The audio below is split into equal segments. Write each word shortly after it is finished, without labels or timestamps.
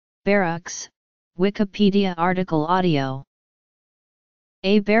Barracks, Wikipedia article audio.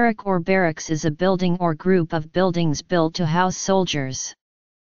 A barrack or barracks is a building or group of buildings built to house soldiers.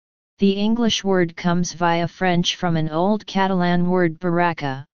 The English word comes via French from an old Catalan word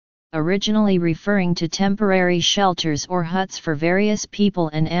barraca, originally referring to temporary shelters or huts for various people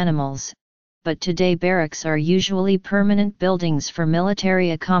and animals, but today barracks are usually permanent buildings for military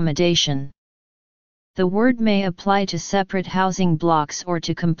accommodation. The word may apply to separate housing blocks or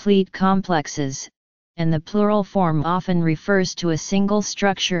to complete complexes, and the plural form often refers to a single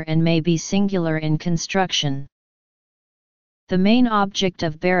structure and may be singular in construction. The main object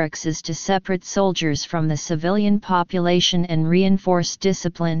of barracks is to separate soldiers from the civilian population and reinforce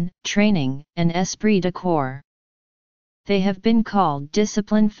discipline, training, and esprit de corps. They have been called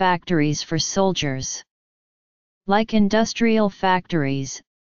discipline factories for soldiers. Like industrial factories,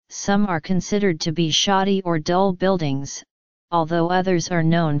 some are considered to be shoddy or dull buildings, although others are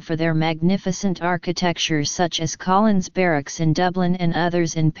known for their magnificent architecture, such as Collins Barracks in Dublin and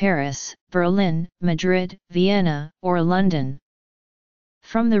others in Paris, Berlin, Madrid, Vienna, or London.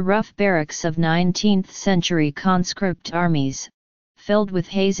 From the rough barracks of 19th-century conscript armies, filled with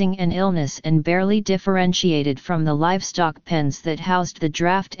hazing and illness and barely differentiated from the livestock pens that housed the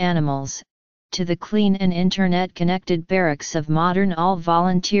draft animals, to the clean and internet-connected barracks of modern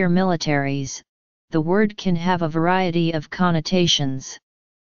all-volunteer militaries, the word can have a variety of connotations.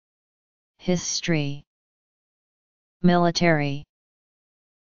 History. Military.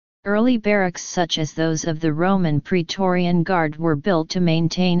 Early barracks such as those of the Roman Praetorian Guard were built to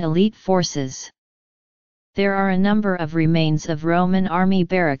maintain elite forces. There are a number of remains of Roman army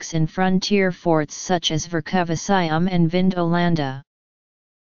barracks in frontier forts such as Vercovicium and Vindolanda.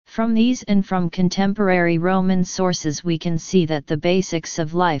 From these and from contemporary Roman sources we can see that the basics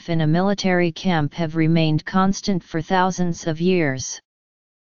of life in a military camp have remained constant for thousands of years.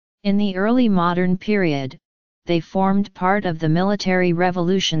 In the early modern period, they formed part of the military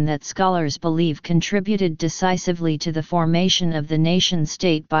revolution that scholars believe contributed decisively to the formation of the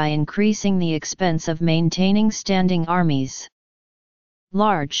nation-state by increasing the expense of maintaining standing armies.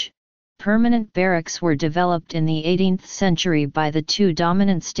 Large, permanent barracks were developed in the 18th century by the two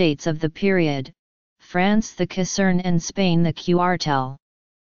dominant states of the period, France the caserne and Spain the cuartel.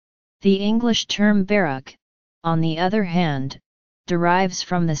 The English term barrack, on the other hand, derives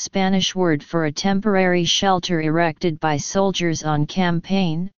from the Spanish word for a temporary shelter erected by soldiers on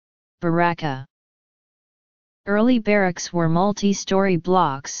campaign, barraca. Early barracks were multi-story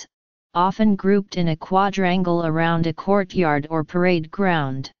blocks, often grouped in a quadrangle around a courtyard or parade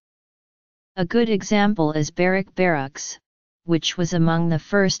ground. A good example is Barracks, which was among the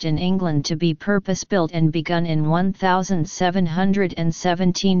first in England to be purpose-built and begun in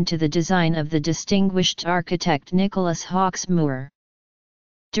 1717 to the design of the distinguished architect Nicholas Hawksmoor.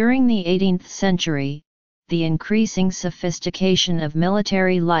 During the 18th century, the increasing sophistication of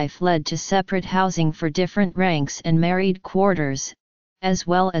military life led to separate housing for different ranks and married quarters, as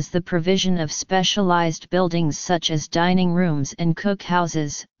well as the provision of specialized buildings such as dining rooms and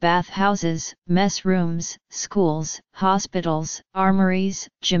cookhouses, bathhouses, mess rooms, schools, hospitals, armories,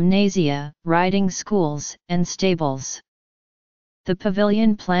 gymnasia, riding schools, and stables. The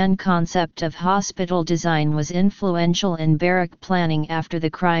pavilion plan concept of hospital design was influential in barrack planning after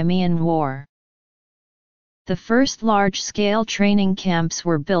the Crimean War. The first large-scale training camps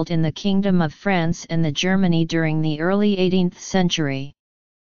were built in the Kingdom of France and the Germany during the early 18th century.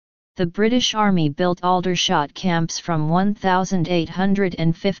 The British Army built Aldershot camps from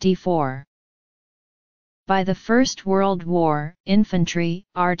 1854. By the First World War, infantry,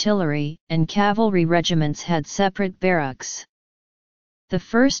 artillery, and cavalry regiments had separate barracks. The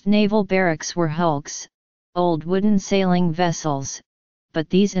first naval barracks were hulks, old wooden sailing vessels, but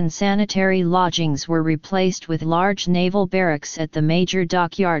these insanitary lodgings were replaced with large naval barracks at the major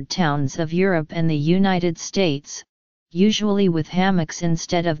dockyard towns of Europe and the United States, usually with hammocks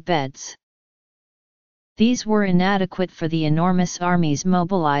instead of beds. These were inadequate for the enormous armies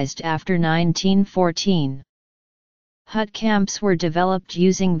mobilized after 1914. Hut camps were developed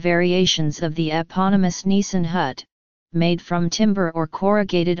using variations of the eponymous Nissen hut, made from timber or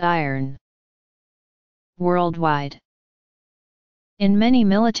corrugated iron. Worldwide. In many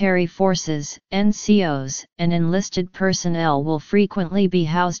military forces, NCOs and enlisted personnel will frequently be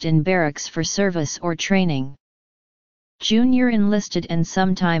housed in barracks for service or training. Junior enlisted and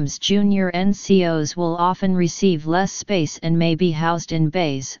sometimes junior NCOs will often receive less space and may be housed in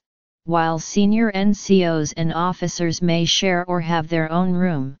bays, while senior NCOs and officers may share or have their own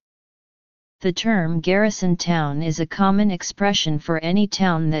room. The term garrison town is a common expression for any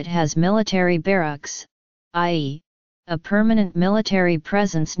town that has military barracks, i.e., a permanent military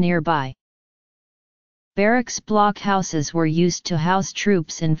presence nearby. Barracks blockhouses were used to house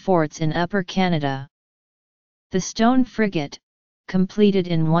troops in forts in Upper Canada. The stone frigate, completed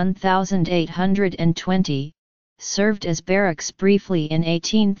in 1820, served as barracks briefly in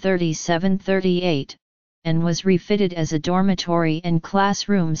 1837–38, and was refitted as a dormitory and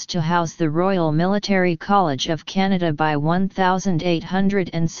classrooms to house the Royal Military College of Canada by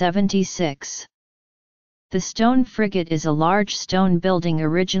 1876. The stone frigate is a large stone building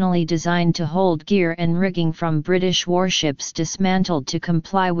originally designed to hold gear and rigging from British warships dismantled to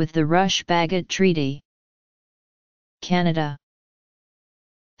comply with the Rush-Bagot Treaty. Canada.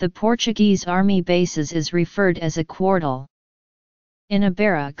 The Portuguese army bases is referred as a quartel. In a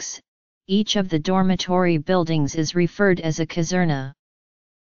barracks, each of the dormitory buildings is referred as a caserna.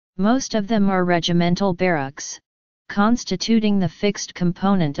 Most of them are regimental barracks, constituting the fixed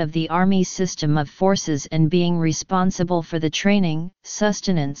component of the Army system of forces and being responsible for the training,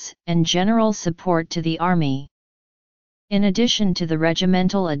 sustenance, and general support to the Army. In addition to the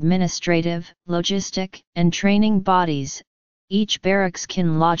regimental administrative, logistic, and training bodies, each barracks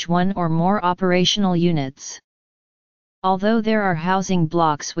can lodge one or more operational units. Although there are housing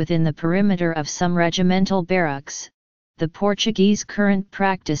blocks within the perimeter of some regimental barracks, the Portuguese current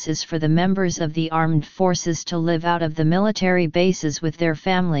practice is for the members of the armed forces to live out of the military bases with their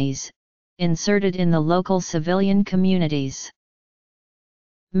families, inserted in the local civilian communities.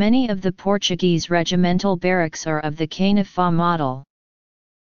 Many of the Portuguese regimental barracks are of the Cainefa model.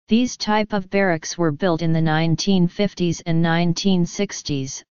 These type of barracks were built in the 1950s and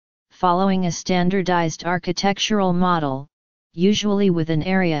 1960s, following a standardized architectural model, usually with an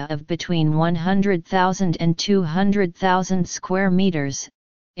area of between 100,000 and 200,000 square meters,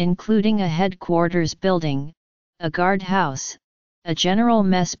 including a headquarters building, a guardhouse, a general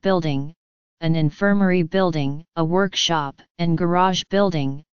mess building, an infirmary building, a workshop and garage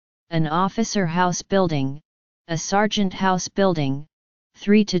building, an officer house building, a sergeant house building,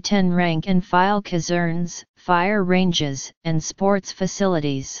 3 to 10 rank and file caserns, fire ranges, and sports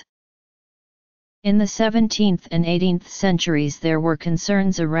facilities. In the 17th and 18th centuries there were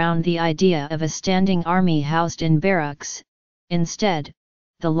concerns around the idea of a standing army housed in barracks. Instead,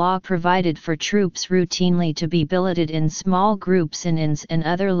 the law provided for troops routinely to be billeted in small groups in inns and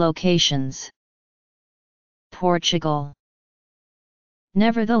other locations. Portugal.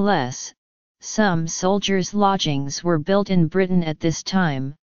 Nevertheless, some soldiers' lodgings were built in Britain at this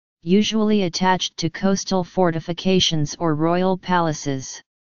time, usually attached to coastal fortifications or royal palaces.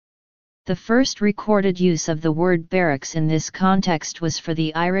 The first recorded use of the word barracks in this context was for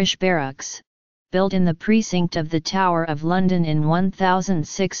the Irish barracks, built in the precinct of the Tower of London in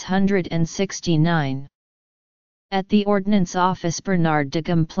 1669. At the Ordnance Office, Bernard de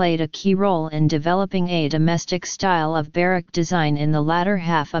Gaume played a key role in developing a domestic style of barrack design in the latter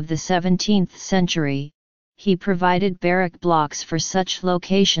half of the 17th century. He provided barrack blocks for such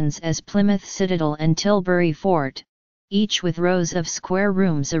locations as Plymouth Citadel and Tilbury Fort, each with rows of square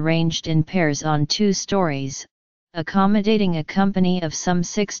rooms arranged in pairs on 2 stories, accommodating a company of some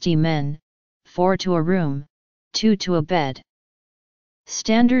 60 men, 4 to a room, 2 to a bed.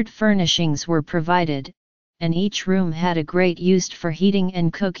 Standard furnishings were provided, and each room had a grate used for heating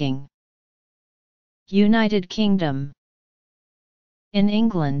and cooking. United Kingdom. In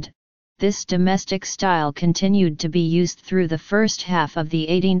England, this domestic style continued to be used through the first half of the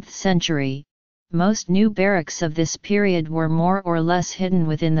 18th century. Most new barracks of this period were more or less hidden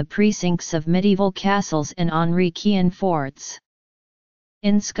within the precincts of medieval castles and Henriquian forts.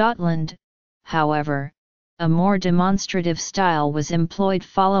 In Scotland, however, a more demonstrative style was employed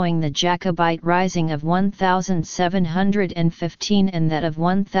following the Jacobite Rising of 1715 and that of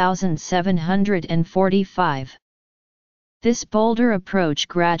 1745. This bolder approach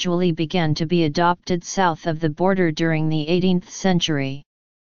gradually began to be adopted south of the border during the 18th century.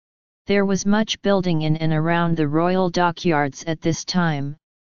 There was much building in and around the royal dockyards at this time.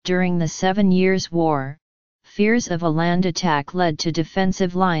 During the 7 Years' War, fears of a land attack led to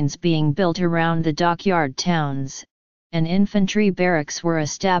defensive lines being built around the dockyard towns, and infantry barracks were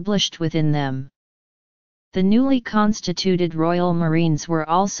established within them. The newly constituted Royal Marines were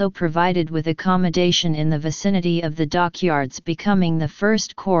also provided with accommodation in the vicinity of the dockyards, becoming the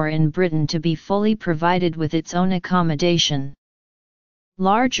first corps in Britain to be fully provided with its own accommodation.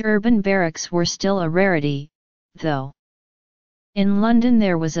 Large urban barracks were still a rarity, though. In London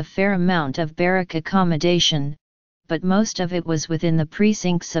there was a fair amount of barrack accommodation, but most of it was within the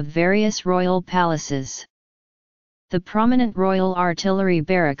precincts of various royal palaces. The prominent Royal Artillery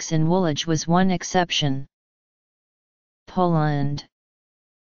Barracks in Woolwich was one exception. Poland.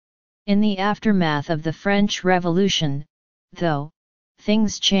 In the aftermath of the French Revolution, though,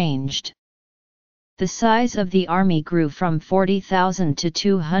 things changed. The size of the army grew from 40,000 to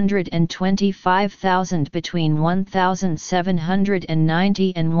 225,000 between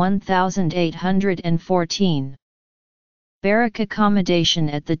 1790 and 1814. Barrack accommodation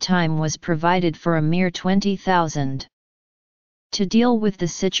at the time was provided for a mere 20,000. To deal with the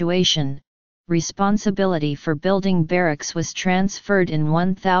situation, responsibility for building barracks was transferred in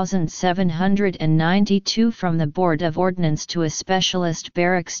 1792 from the Board of Ordnance to a specialist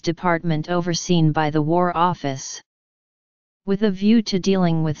barracks department overseen by the War Office. With a view to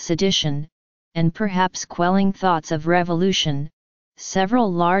dealing with sedition, and perhaps quelling thoughts of revolution, several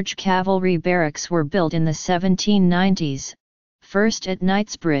large cavalry barracks were built in the 1790s, first at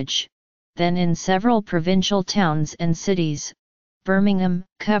Knightsbridge, then in several provincial towns and cities, Birmingham,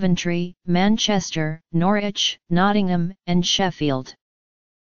 Coventry, Manchester, Norwich, Nottingham, and Sheffield.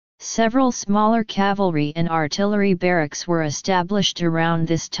 Several smaller cavalry and artillery barracks were established around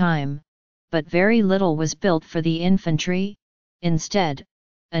this time, but very little was built for the infantry. Instead,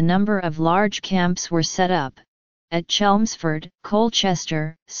 a number of large camps were set up, at Chelmsford,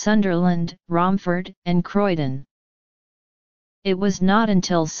 Colchester, Sunderland, Romford, and Croydon. It was not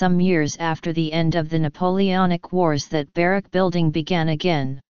until some years after the end of the Napoleonic Wars that barrack building began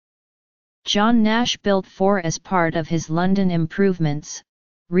again. John Nash built 4 as part of his London improvements: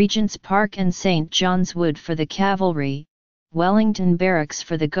 Regent's Park and St John's Wood for the cavalry, Wellington Barracks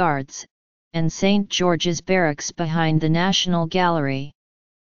for the guards, and St George's Barracks behind the National Gallery.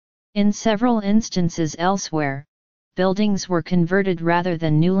 In several instances elsewhere, buildings were converted rather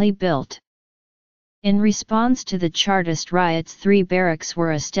than newly built. In response to the Chartist riots, 3 barracks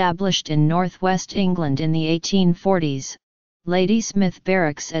were established in northwest England in the 1840s, Ladysmith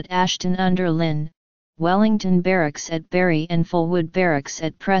Barracks at Ashton-under-Lyne, Wellington Barracks at Bury and Fulwood Barracks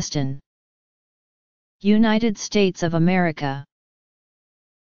at Preston. United States of America.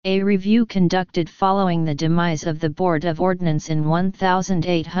 A review conducted following the demise of the Board of Ordnance in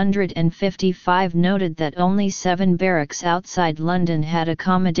 1855 noted that only 7 barracks outside London had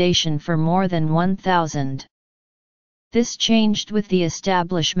accommodation for more than 1,000. This changed with the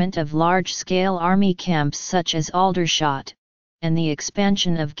establishment of large-scale army camps such as Aldershot, and the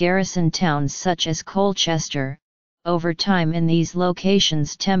expansion of garrison towns such as Colchester. Over time in these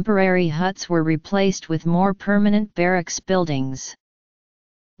locations, temporary huts were replaced with more permanent barracks buildings.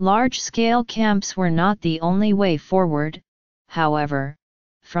 Large-scale camps were not the only way forward, however.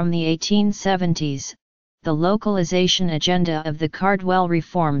 From the 1870s, the localization agenda of the Cardwell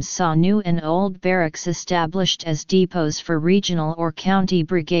reforms saw new and old barracks established as depots for regional or county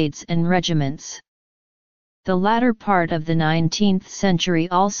brigades and regiments. The latter part of the 19th century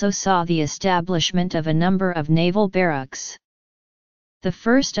also saw the establishment of a number of naval barracks. The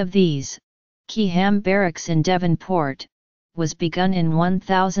first of these, Keyham Barracks in Devonport, was begun in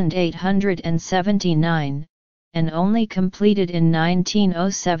 1879, and only completed in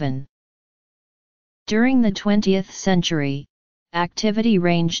 1907. During the 20th century, activity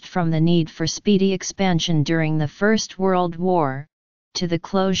ranged from the need for speedy expansion during the First World War, to the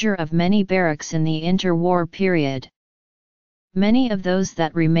closure of many barracks in the interwar period. Many of those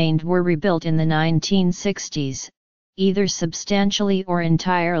that remained were rebuilt in the 1960s, either substantially or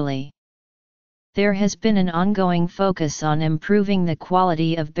entirely. There has been an ongoing focus on improving the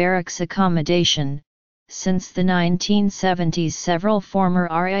quality of barracks accommodation. Since the 1970s, several former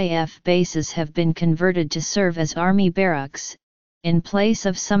RAF bases have been converted to serve as army barracks, in place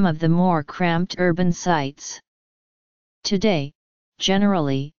of some of the more cramped urban sites. Today,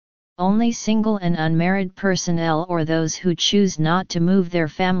 generally, only single and unmarried personnel or those who choose not to move their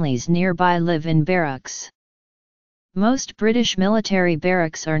families nearby live in barracks. Most British military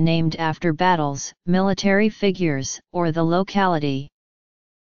barracks are named after battles, military figures, or the locality.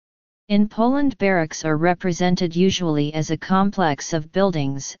 In Poland, barracks are represented usually as a complex of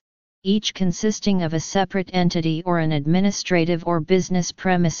buildings, each consisting of a separate entity or an administrative or business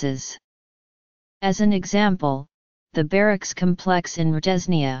premises. As an example, the barracks complex in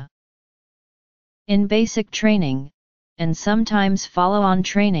Rudeznia. In basic training, and sometimes follow-on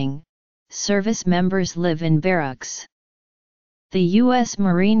training, service members live in barracks. The U.S.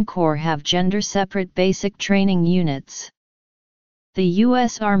 Marine Corps have gender-separate basic training units. The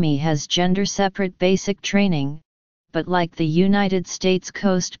U.S. Army has gender-separate basic training, but like the United States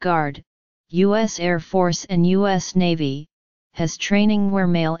Coast Guard, U.S. Air Force and U.S. Navy, has training where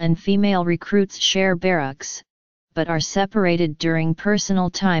male and female recruits share barracks, but are separated during personal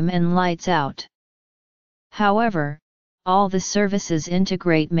time and lights out. However, all the services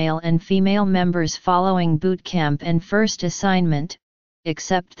integrate male and female members following boot camp and first assignment,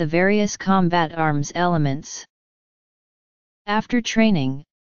 except the various combat arms elements. After training,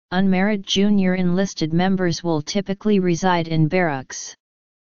 unmarried junior enlisted members will typically reside in barracks.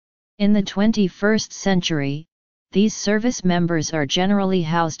 In the 21st century, these service members are generally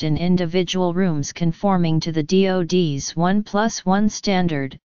housed in individual rooms conforming to the DoD's 1+1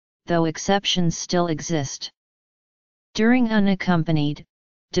 standard, though exceptions still exist. During unaccompanied,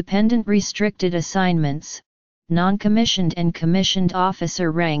 dependent restricted assignments, non-commissioned and commissioned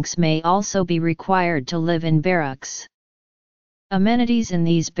officer ranks may also be required to live in barracks. Amenities in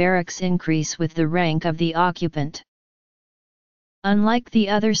these barracks increase with the rank of the occupant. Unlike the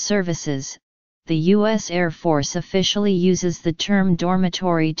other services, the U.S. Air Force officially uses the term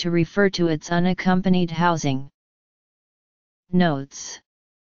dormitory to refer to its unaccompanied housing. Notes: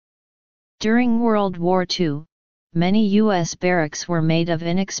 during World War II, many U.S. barracks were made of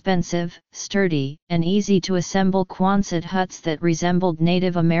inexpensive, sturdy, and easy-to-assemble Quonset huts that resembled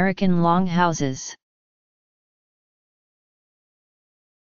Native American longhouses.